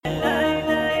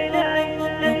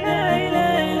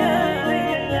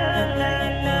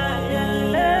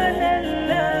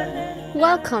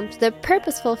Welcome to the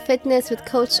Purposeful Fitness with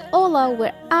Coach Ola,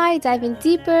 where I dive in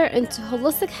deeper into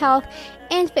holistic health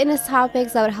and fitness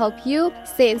topics that would help you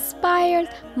stay inspired,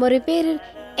 motivated,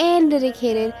 and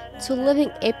dedicated to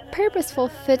living a purposeful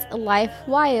fit life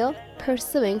while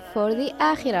pursuing for the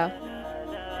Akhirah.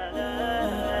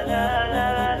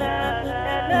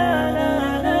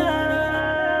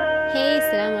 Hey,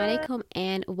 Assalamu alaikum,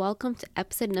 and welcome to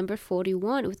episode number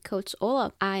 41 with Coach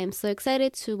Ola. I am so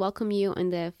excited to welcome you in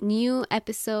the new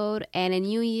episode and a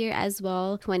new year as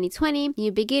well. 2020,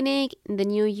 new beginning. The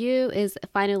new you is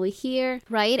finally here,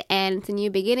 right? And it's a new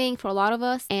beginning for a lot of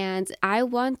us. And I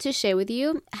want to share with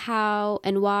you how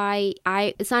and why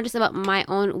it's not just about my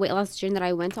own weight loss journey that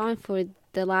I went on for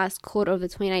the last quarter of the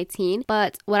 2019,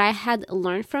 but what I had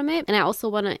learned from it. And I also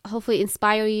want to hopefully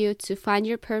inspire you to find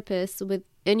your purpose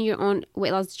in your own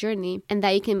weight loss journey, and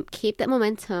that you can keep that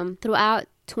momentum throughout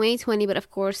 2020, but of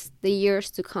course the years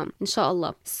to come,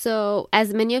 inshallah. So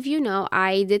as many of you know,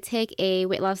 I did take a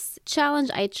weight loss challenge.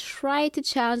 I tried to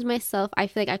challenge myself. I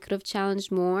feel like I could have challenged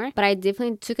more, but I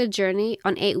definitely took a journey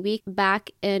on 8 weeks back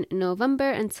in November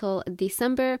until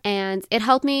December, and it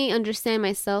helped me understand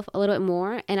myself a little bit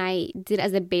more. And I did it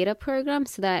as a beta program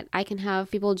so that I can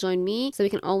have people join me so we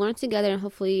can all learn together and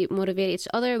hopefully motivate each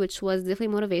other, which was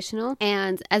definitely motivational.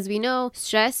 And as we know,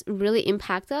 stress really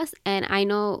impacts us, and I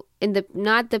know in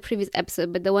not the previous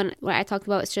episode, but the one where I talked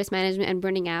about stress management and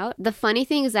burning out. The funny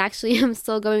thing is actually I'm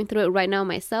still going through it right now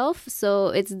myself. So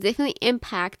it's definitely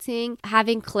impacting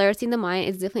having clarity in the mind.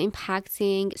 It's definitely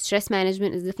impacting stress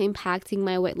management. It's definitely impacting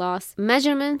my weight loss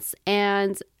measurements.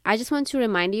 And I just want to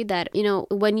remind you that,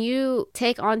 when you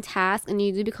take on tasks and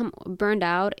you do become burned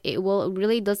out, it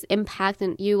really does impact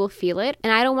and you will feel it.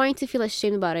 And I don't want you to feel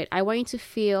ashamed about it. I want you to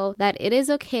feel that it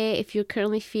is okay if you're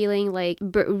currently feeling like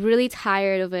really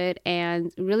tired of it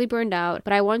and really burned out.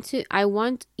 But I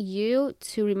want you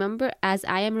to remember, as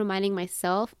I am reminding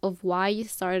myself, of why you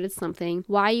started something,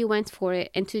 why you went for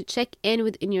it, and to check in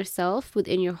within yourself,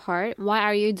 within your heart. Why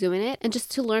are you doing it? And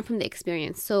just to learn from the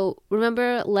experience. So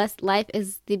remember, life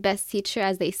is the best teacher,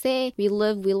 as they say. We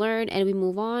live, we learn, and we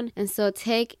move on. And so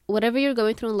take whatever you're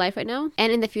going through in life right now and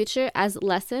in the future as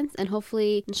lessons, and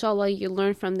hopefully, inshallah, you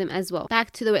learn from them as well.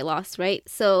 Back to the weight loss, right?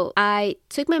 So I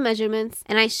took my measurements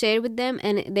and I shared with them,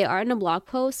 and they are in a blog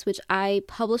post, which I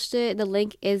published it. The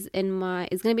link is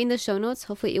it's going to be in the show notes.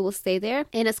 Hopefully it will stay there.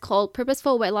 And it's called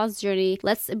Purposeful Weight Loss Journey.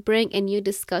 Let's bring a new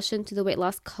discussion to the weight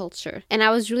loss culture. And I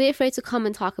was really afraid to come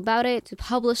and talk about it, to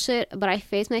publish it, but I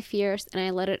faced my fears and I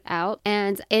let it out.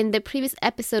 And in the previous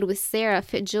episode with Sarah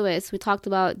Fit Jewess, we talked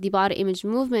about the body image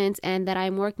movement, and that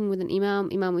I'm working with an Imam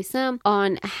Wissam,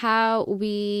 on how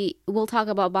we will talk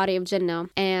about Body of Jannah.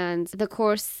 And the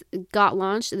course got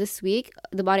launched this week,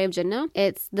 the Body of Jannah.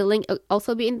 The link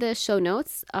also be in the show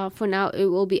notes. For now, it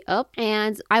will be up.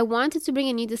 And I wanted to bring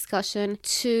a new discussion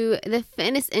to the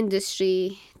fitness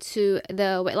industry, to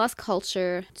the weight loss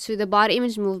culture, to the body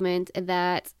image movement,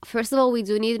 that first of all, we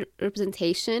do need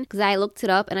representation, because I looked it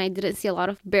up and I didn't see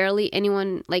barely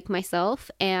anyone like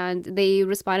myself, and they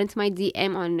responded to my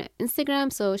DM on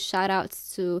Instagram. So shout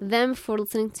outs to them for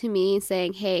listening to me and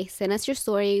saying, hey, send us your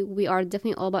story. We are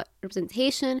definitely all about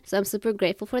representation. So I'm super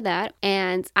grateful for that.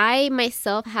 And I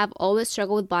myself have always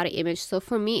struggled with body image. So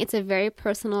for me, it's a very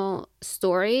personal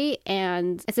story,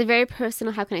 and it's a very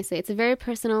personal, it's a very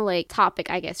personal topic,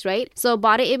 I guess, right? So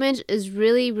body image is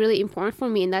really, really important for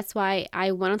me, and that's why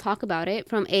I want to talk about it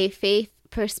from a faith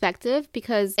perspective,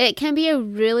 because it can be a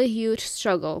really huge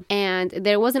struggle. And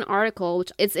there was an article,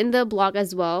 which it's in the blog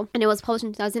as well, and it was published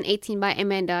in 2018 by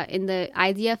Amanda in the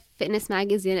Idea Fitness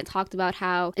magazine. It talked about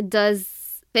how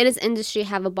does fitness industry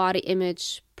have a body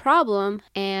image problem,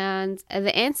 and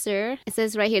the answer, it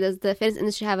says right here, does the fitness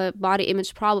industry have a body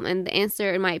image problem? And the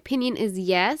answer, in my opinion, is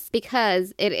yes,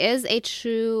 because it is a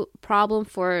true problem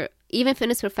for even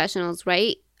fitness professionals,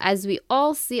 right? As we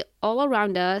all see all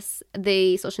around us,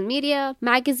 the social media,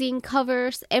 magazine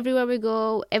covers, everywhere we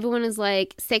go, everyone is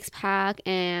like six pack,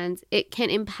 and it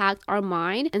can impact our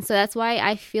mind. And so that's why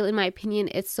I feel, in my opinion,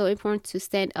 it's so important to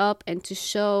stand up and to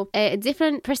show a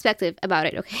different perspective about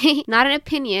it, okay? Not an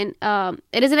opinion.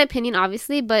 It is an opinion,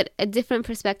 obviously, but a different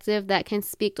perspective that can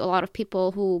speak to a lot of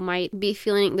people who might be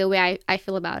feeling the way I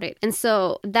feel about it. And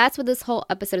so that's what this whole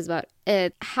episode is about.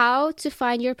 How to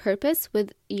find your purpose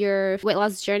with your weight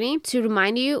loss journey, to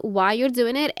remind you why you're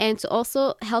doing it and to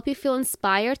also help you feel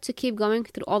inspired to keep going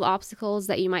through all the obstacles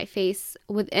that you might face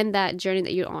within that journey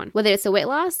that you're on, whether it's a weight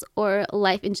loss or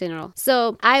life in general.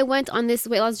 So I went on this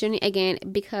weight loss journey again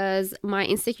because my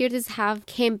insecurities have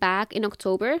came back in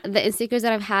October. The insecurities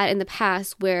that I've had in the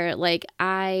past where like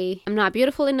I am not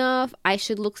beautiful enough, I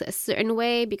should look a certain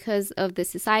way because of the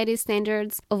society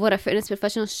standards of what a fitness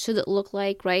professional should look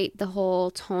like, right? The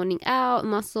whole toning out,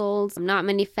 muscles, not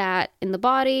many fat in the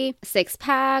body, six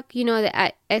pack, you know,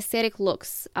 the aesthetic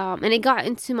looks. And it got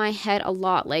into my head a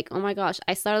lot. Like, oh my gosh,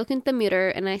 I started looking at the mirror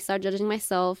and I started judging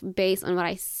myself based on what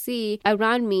I see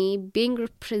around me being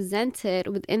represented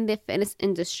within the fitness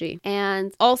industry.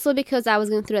 And also because I was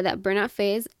going through that burnout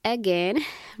phase again,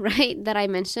 right, that I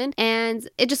mentioned. And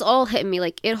it just all hit me.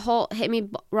 Like, it all hit me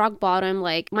rock bottom.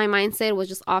 Like, my mindset was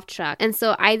just off track. And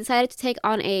so I decided to take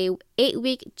on a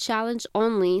 8-week challenge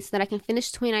only so that I can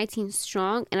finish 2019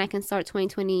 strong and I can start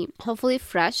 2020 hopefully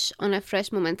fresh, on a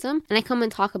fresh momentum. And I come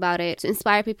and talk about it to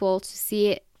inspire people to see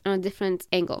it on a different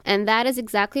angle. And that is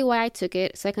exactly why I took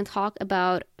it, so I can talk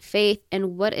about faith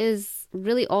and what is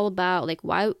really all about. Like,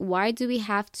 why do we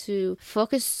have to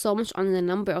focus so much on the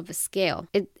number of a scale?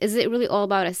 Is it really all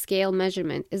about a scale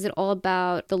measurement? Is it all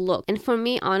about the look? And for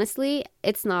me, honestly,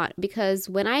 it's not, because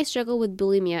when I struggled with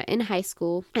bulimia in high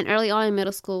school and early on in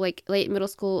middle school, like late middle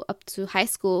school up to high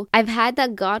school, I've had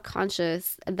that God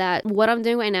conscious that what I'm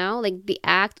doing right now, like the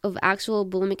act of actual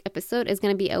bulimic episode, is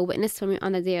going to be a witness for me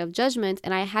on the day of judgment.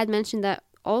 And I had mentioned that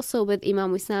also with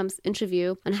Imam Wissam's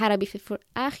interview on how to be fit for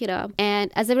Akhirah.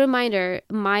 And as a reminder,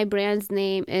 my brand's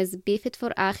name is Be Fit for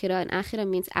Akhirah, and Akhirah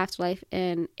means afterlife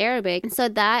in Arabic. And so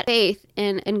that faith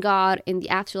in God, in the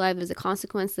afterlife, there's the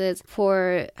consequences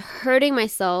for hurting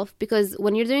myself, because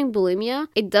when you're doing bulimia,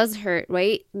 it does hurt,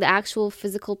 right? The actual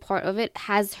physical part of it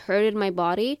has hurted my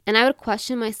body. And I would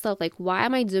question myself, like, why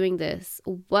am I doing this?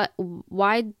 Why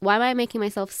am I making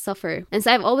myself suffer? And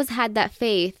so I've always had that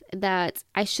faith that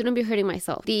I shouldn't be hurting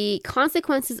myself. The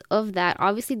consequences of that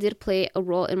obviously did play a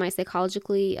role in my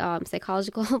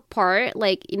psychological part,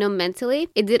 like, you know, mentally.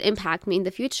 It did impact me in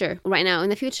the future, right now in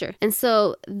the future. And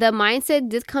so the mindset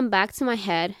did come back to my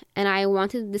head, and I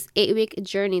wanted this 8-week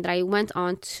journey that I went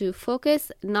on to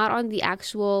focus not on the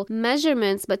actual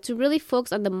measurements, but to really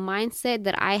focus on the mindset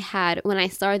that I had when I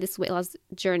started this weight loss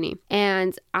journey.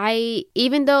 And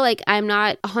even though like I'm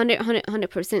not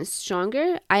 100%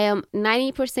 stronger, I am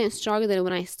 90% stronger than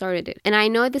when I started it. And I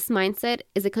know this mindset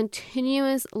is a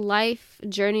continuous life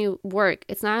journey work.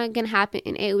 It's not going to happen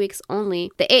in 8 weeks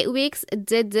only. The 8 weeks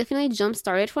did definitely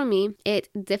jump-start it for me. It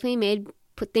definitely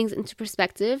put things into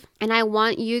perspective. And I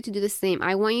want you to do the same.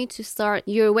 I want you to start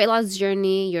your weight loss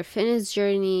journey, your fitness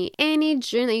journey, any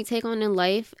journey that you take on in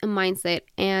life and mindset.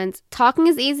 And talking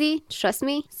is easy, trust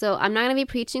me. So I'm not going to be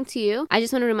preaching to you. I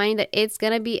just want to remind you that it's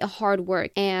going to be a hard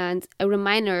work, and a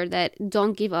reminder that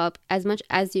don't give up as much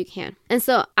as you can. And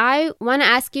so I want to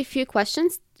ask you a few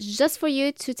questions just for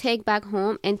you to take back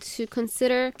home and to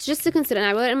consider. And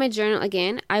I wrote it in my journal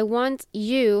again. I want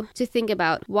you to think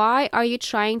about, why are you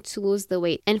trying to lose the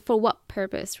weight, and for what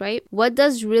purpose, right? What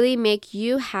does really make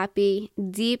you happy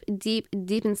deep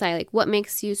inside? Like, what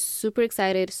makes you super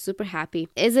excited, super happy?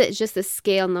 Is it just the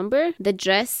scale number, the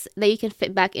dress that you can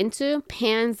fit back into,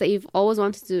 pants that you've always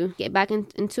wanted to get back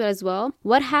into as well?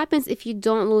 What happens if you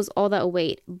don't lose all that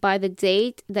weight by the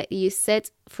date that you set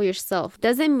for yourself?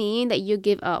 Doesn't mean that you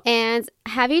give up. And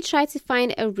have you tried to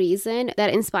find a reason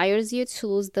that inspires you to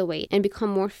lose the weight and become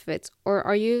more fit? Or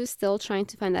are you still trying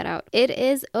to find that out? It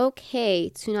is okay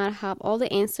to not have all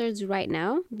the answers right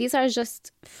now. These are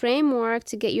just framework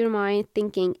to get your mind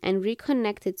thinking and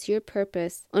reconnected to your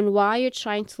purpose on why you're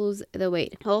trying to lose the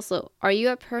weight. Also, are you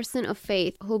a person of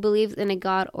faith who believes in a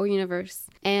God or universe?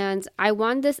 And I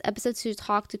want this episode to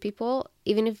talk to people,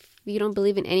 even if you don't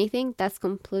believe in anything, that's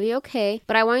completely okay.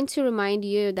 But I want to remind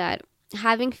you that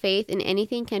having faith in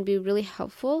anything can be really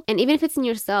helpful. And even if it's in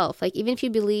yourself, like even if you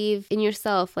believe in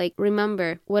yourself, like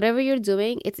remember, whatever you're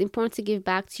doing, it's important to give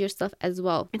back to yourself as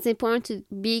well. It's important to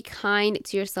be kind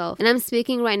to yourself. And I'm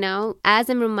speaking right now as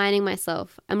I'm reminding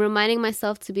myself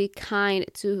to be kind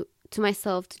to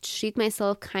myself, to treat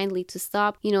myself kindly, to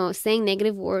stop, saying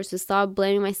negative words, to stop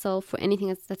blaming myself for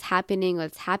anything that's happening or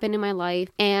that's happened in my life.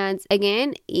 And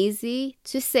again, easy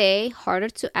to say, harder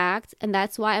to act. And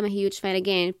that's why I'm a huge fan.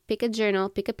 Again, pick a journal,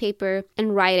 pick a paper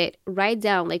and write it. Write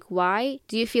down, like, why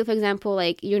do you feel, for example,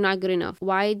 like you're not good enough?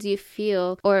 Why do you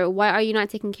feel, or why are you not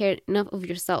taking care enough of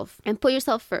yourself? And put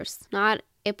yourself first, not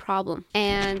a problem.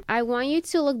 And I want you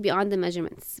to look beyond the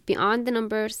measurements, beyond the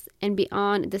numbers, and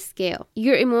beyond the scale.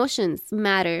 Your emotions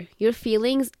matter. Your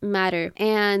feelings matter.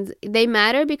 And they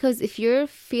matter because if you're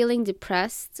feeling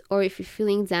depressed or if you're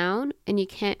feeling down and you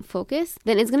can't focus,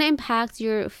 then it's going to impact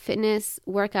your fitness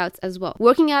workouts as well.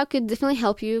 Working out could definitely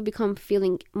help you become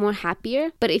feeling more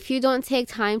happier. But if you don't take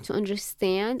time to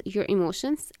understand your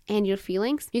emotions and your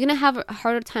feelings, you're going to have a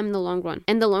harder time in the long run.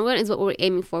 And the long run is what we're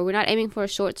aiming for. We're not aiming for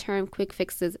short-term quick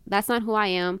fixes. That's not who I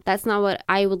am. That's not what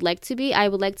I would like to be. I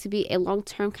would like to be a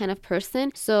long-term kind of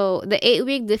person. So the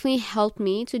 8-week definitely helped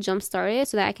me to jumpstart it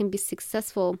so that I can be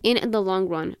successful in the long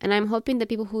run. And I'm hoping that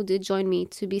people who did join me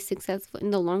to be successful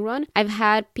in the long run. I've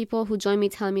had people who joined me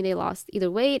telling me they lost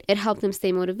either weight. It helped them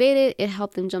stay motivated. It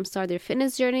helped them jumpstart their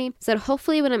fitness journey. So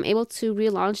hopefully when I'm able to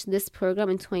relaunch this program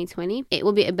in 2020, it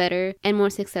will be a better and more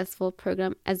successful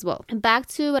program as well. And back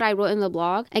to what I wrote in the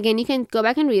blog. Again, you can go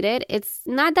back and read it. It's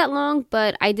not that long,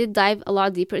 but I did dive a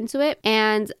lot deeper into it.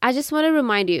 And I just want to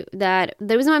remind you that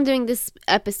the reason why I'm doing this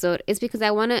episode is because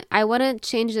I want to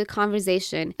change the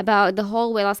conversation about the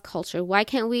whole weight loss culture. Why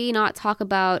can't we not talk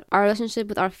about our relationship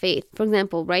with our faith? For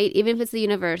example, right? Even if it's the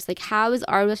universe, like how is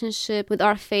our relationship with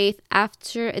our faith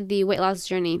after the weight loss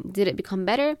journey? Did it become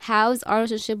better? How's our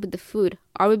relationship with the food?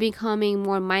 Are we becoming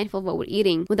more mindful of what we're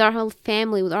eating with our whole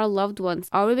family, with our loved ones?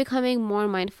 Are we becoming more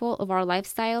mindful of our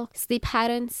lifestyle, sleep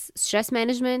patterns, stress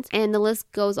management, and the list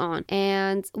goes on.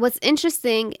 And what's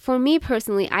interesting for me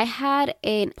personally, I had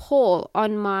a poll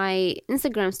on my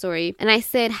Instagram story and I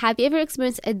said, have you ever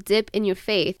experienced a dip in your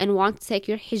faith and want to take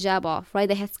your hijab off, right?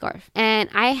 The headscarf. And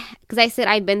because I said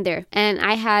I've been there, and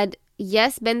I had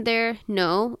yes, been there,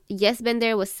 no. Yes, been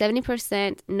there was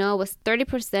 70%, no was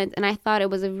 30. And I thought it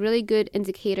was a really good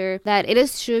indicator that it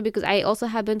is true, because I also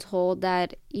have been told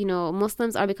that,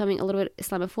 Muslims are becoming a little bit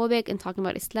Islamophobic and talking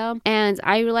about Islam. And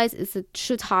I realized it's a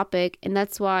true topic. And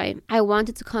that's why I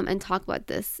wanted to come and talk about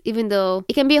this, even though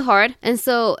it can be hard. And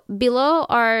so below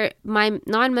are my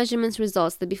non-measurements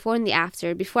results, the before and the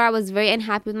after. Before, I was very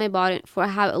unhappy with my body for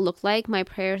how it looked like. My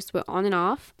prayers were on and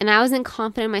off. And I wasn't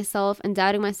confident in myself and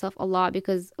doubting myself a lot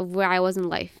because of where I was in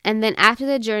life. And then after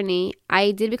the journey,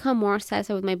 I did become more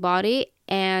satisfied with my body.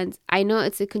 And I know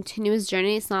it's a continuous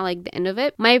journey. It's not like the end of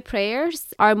it. My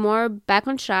prayers are more back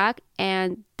on track,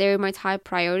 and they're my top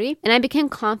priority. And I became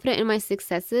confident in my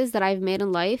successes that I've made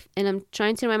in life. And I'm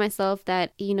trying to remind myself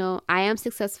that, I am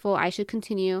successful. I should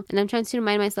continue. And I'm trying to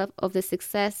remind myself of the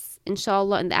success,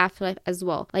 inshallah, in the afterlife as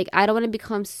well. Like, I don't want to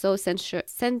become so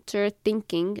center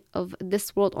thinking of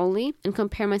this world only and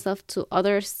compare myself to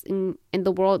others in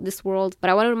the world, this world. But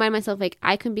I want to remind myself, like,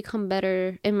 I can become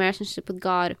better in my relationship with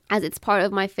God, as it's part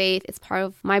of my faith. It's part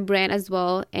of my brand as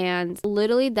well. And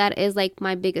literally that is like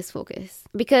my biggest focus,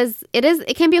 because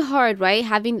it can be hard, right?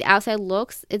 Having the outside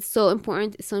looks, it's so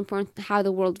important. It's so important how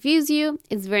the world views you.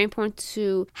 It's very important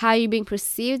to how you're being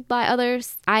perceived by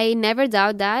others. I never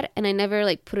doubt that, and I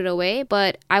never put it away.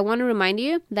 But I want to remind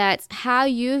you that how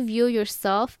you view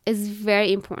yourself is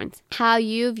very important. How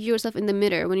you view yourself in the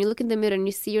mirror. When you look in the mirror and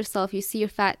you see yourself, you see your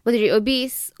fat, whether you're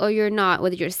obese or you're not,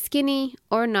 whether you're skinny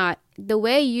or not. The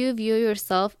way you view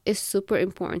yourself is super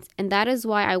important. And that is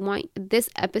why I want this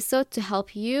episode to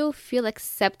help you feel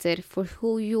accepted for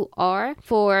who you are,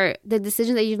 for the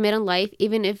decisions that you've made in life,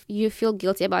 even if you feel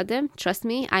guilty about them. Trust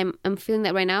me, I'm feeling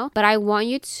that right now. But I want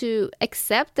you to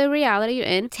accept the reality you're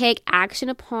in, take action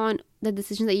upon the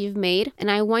decisions that you've made. And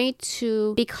I want you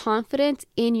to be confident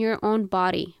in your own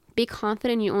body. Be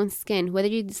confident in your own skin. Whether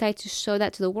you decide to show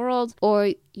that to the world or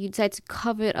you decide to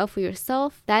cover it up for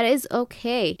yourself, that is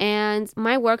okay. And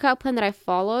my workout plan that I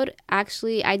followed,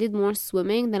 actually, I did more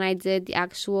swimming than I did the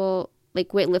actual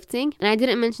weightlifting. And I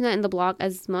didn't mention that in the blog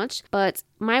as much, but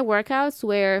my workouts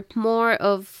were more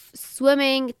of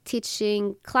swimming,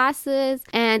 teaching classes.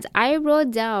 And I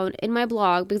wrote down in my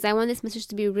blog, because I want this message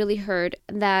to be really heard,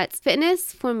 that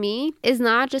fitness for me is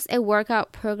not just a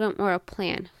workout program or a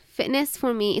plan. Fitness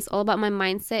for me is all about my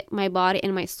mindset, my body,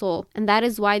 and my soul. And that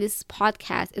is why this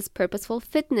podcast is Purposeful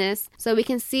Fitness. So we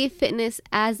can see fitness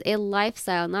as a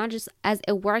lifestyle, not just as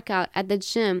a workout at the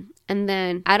gym and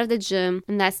then out of the gym,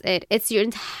 and that's it. It's your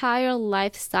entire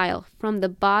lifestyle, from the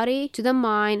body to the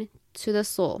mind to the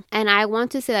soul. And I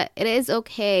want to say that it is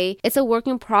okay. It's a work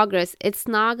in progress. It's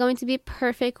not going to be a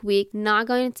perfect week, not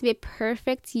going to be a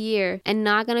perfect year, and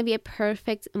not going to be a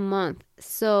perfect month.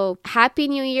 So happy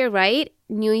new year, right?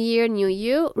 New year, new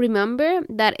you. Remember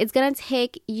that it's going to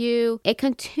take you a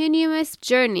continuous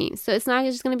journey. So it's not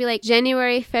just going to be like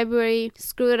January, February,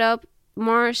 screw it up,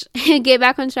 March, get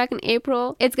back on track in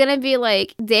April. It's gonna be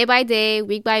like day by day,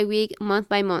 week by week, month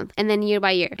by month, and then year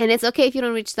by year. And it's okay if you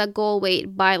don't reach that goal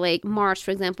weight by like March,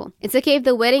 for example. It's okay if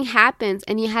the wedding happens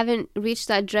and you haven't reached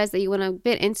that dress that you want to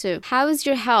fit into. How is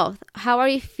your health? How are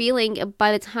you feeling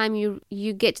by the time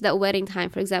you get to that wedding time,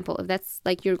 for example, if that's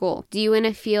like your goal? Do you want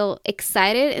to feel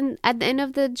excited at the end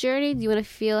of the journey? Do you want to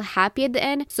feel happy at the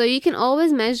end? So you can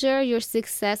always measure your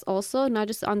success also, not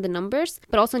just on the numbers,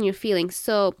 but also on your feelings.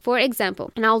 So for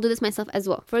example, and I'll do this myself as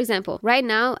well. For example, right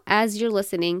now, as you're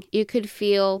listening, you could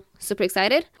feel super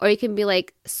excited, or you can be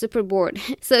like super bored.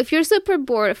 So if you're super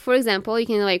bored, for example, you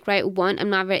can like write 1,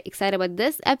 I'm not very excited about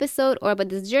this episode or about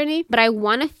this journey, but I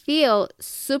want to feel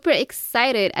super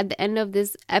excited at the end of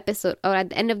this episode or at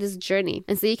the end of this journey.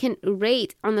 And so you can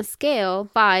rate on the scale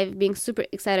 5 being super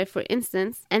excited, for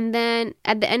instance, and then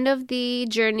at the end of the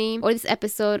journey or this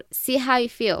episode, see how you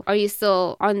feel. Are you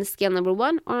still on the scale number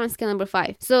 1 or on scale number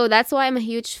 5? So that's why I'm a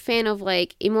huge fan of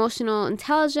like emotional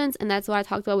intelligence, and that's what I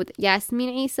talked about with Yasmin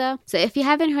Isa. So if you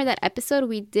haven't heard that episode,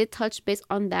 we did touch base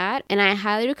on that, and I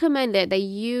highly recommend it, that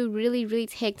you really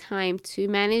take time to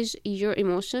manage your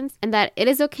emotions, and that it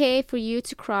is okay for you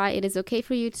to cry, it is okay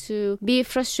for you to be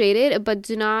frustrated, but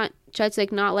do not try to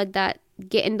like not let that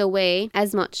get in the way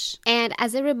as much. And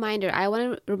as a reminder, I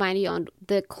want to remind you on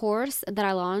the course that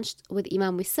I launched with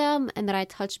Imam Wissam and that I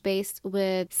touched base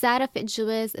with Sarah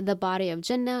Fitjuiz, The Body of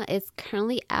Jannah, is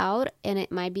currently out, and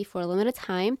it might be for a limited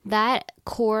time. That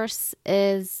course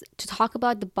is to talk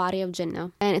about the body of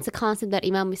Jannah, and it's a concept that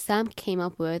Imam Wissam came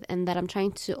up with and that I'm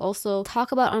trying to also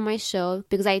talk about on my show,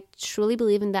 because I truly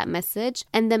believe in that message,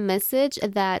 and the message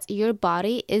that your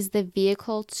body is the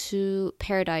vehicle to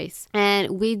paradise.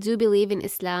 And we do believe in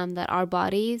Islam that our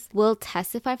bodies will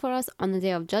testify for us on the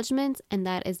day of judgment, and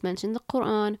that is mentioned in the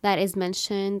Quran, that is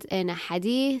mentioned in a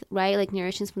hadith, right? Like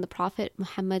narrations from the Prophet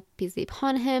Muhammad, peace be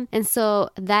upon him. And so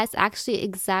that's actually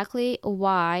exactly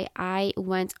why I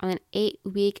went on an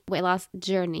 8-week weight loss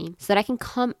journey, so that I can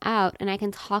come out and I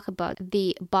can talk about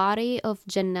the body of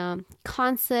Jannah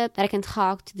concept, that I can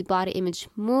talk to the body image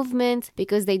movement,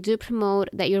 because they do promote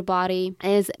that your body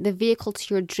is the vehicle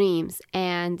to your dreams.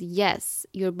 And yes,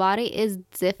 your body is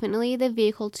definitely the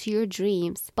vehicle to your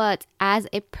dreams, but as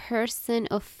a person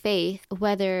of faith,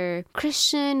 whether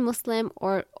Christian, Muslim,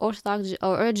 or Orthodox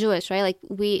or Jewish, right? Like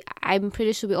I'm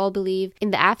pretty sure we all believe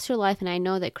in the afterlife, and I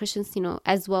know that Christians,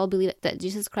 as well believe that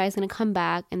Jesus Christ is going to come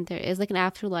back and there is like an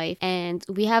afterlife, and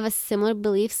we have a similar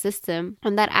belief system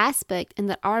on that aspect, and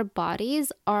that our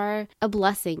bodies are a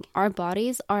blessing. Our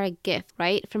bodies are a gift,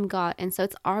 right, from God, and so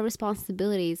it's our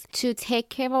responsibilities to take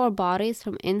care of our bodies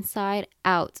from inside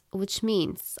out, which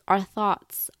means our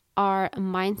thoughts, our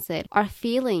mindset, our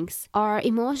feelings, our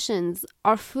emotions,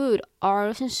 our food, our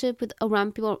relationship with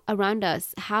people around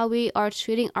us, how we are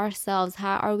treating ourselves,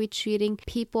 how are we treating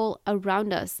people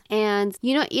around us. And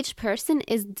each person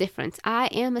is different. I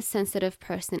am a sensitive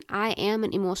person. I am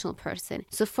an emotional person.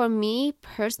 So for me,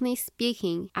 personally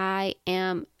speaking, I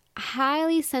am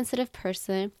highly sensitive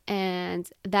person, and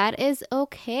that is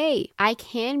okay. I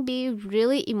can be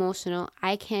really emotional.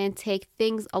 I can take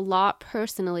things a lot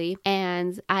personally,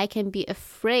 and I can be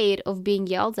afraid of being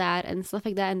yelled at and stuff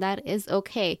like that, and that is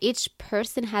okay. Each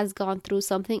person has gone through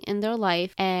something in their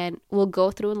life and will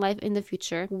go through in life in the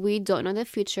future. We don't know the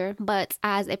future, but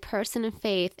as a person of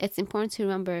faith, it's important to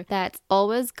remember that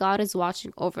always God is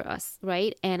watching over us,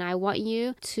 right? And I want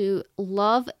you to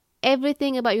love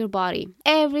everything about your body,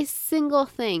 every single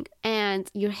thing, and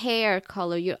your hair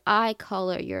color, your eye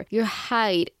color, your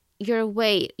height, your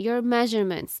weight, your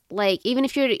measurements. Like, even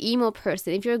if you're an emo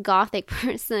person, if you're a gothic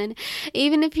person,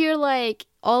 even if you're like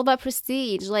all about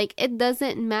prestige, like, it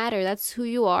doesn't matter. That's who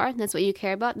you are. That's what you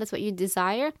care about. That's what you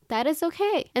desire. That is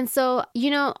okay. And so,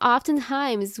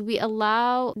 oftentimes we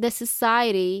allow the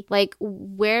society, like,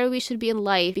 where we should be in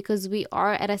life, because we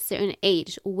are at a certain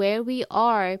age, where we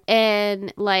are,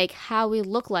 and like how we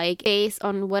look like based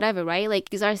on whatever, right? Like,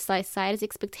 these are society's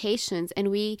expectations, and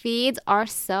we feed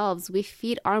ourselves, we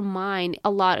feed our mind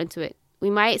a lot into it. We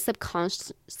might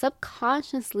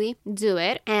subconsciously do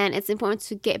it, and it's important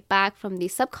to get back from the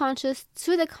subconscious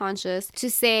to the conscious,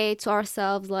 to say to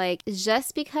ourselves, like,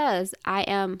 just because I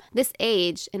am this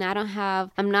age and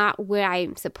I'm not where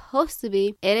I'm supposed to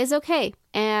be, it is okay.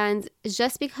 And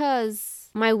just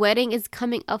because my wedding is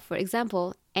coming up, for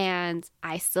example, and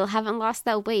I still haven't lost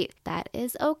that weight, that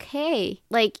is okay.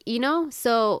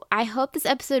 So I hope this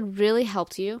episode really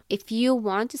helped you. If you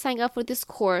want to sign up for this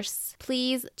course,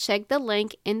 please check the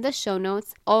link in the show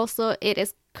notes. Also, it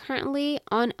is currently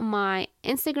on my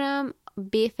Instagram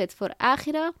Be Fit for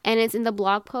Akhirah, and it's in the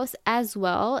blog post as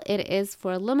well. It is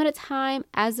for a limited time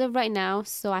as of right now,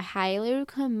 so I highly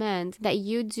recommend that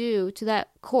you do to that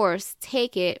course,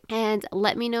 take it, and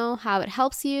let me know how it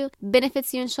helps you,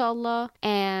 benefits you, inshallah.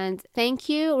 And thank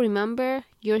you. Remember,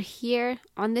 you're here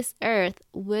on this earth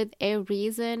with a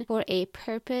reason, for a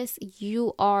purpose.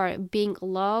 You are being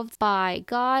loved by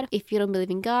God. If you don't believe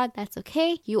in God, that's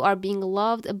okay. You are being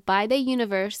loved by the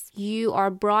universe. You are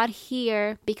brought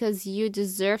here because you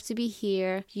deserve to be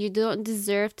here. You don't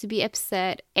deserve to be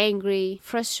upset, angry,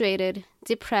 frustrated,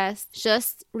 depressed.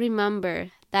 Just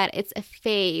remember that it's a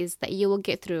phase that you will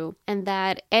get through and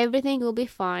that everything will be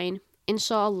fine.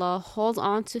 Inshallah, hold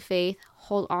on to faith,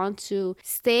 hold on to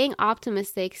staying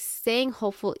optimistic, staying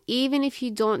hopeful, even if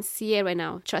you don't see it right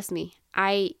now. Trust me,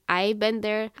 I've been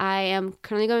there. I am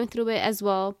currently going through it as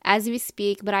well as we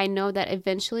speak, but I know that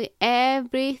eventually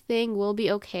everything will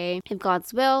be okay if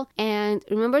God's will. And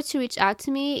remember to reach out to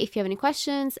me if you have any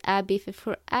questions at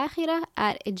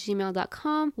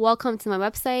befitforakhirah@gmail.com. Welcome to my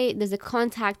website. There's a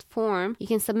contact form. You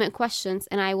can submit questions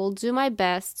and I will do my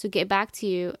best to get back to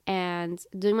you and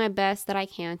doing my best that I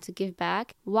can to give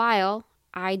back while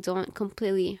I don't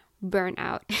completely burn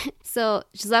out. So,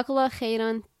 Jazakallah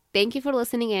khairan. Thank you for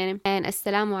listening in, and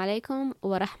Assalamu alaikum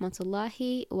wa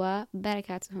rahmatullahi wa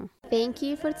barakatuhu. Thank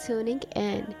you for tuning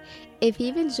in. If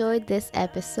you've enjoyed this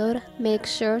episode, make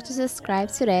sure to subscribe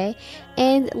today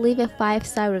and leave a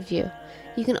 5-star review.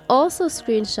 You can also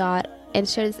screenshot and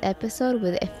share this episode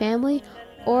with a family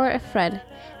or a friend.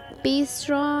 Be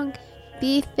strong,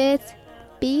 be fit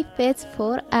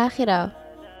for Akhirah.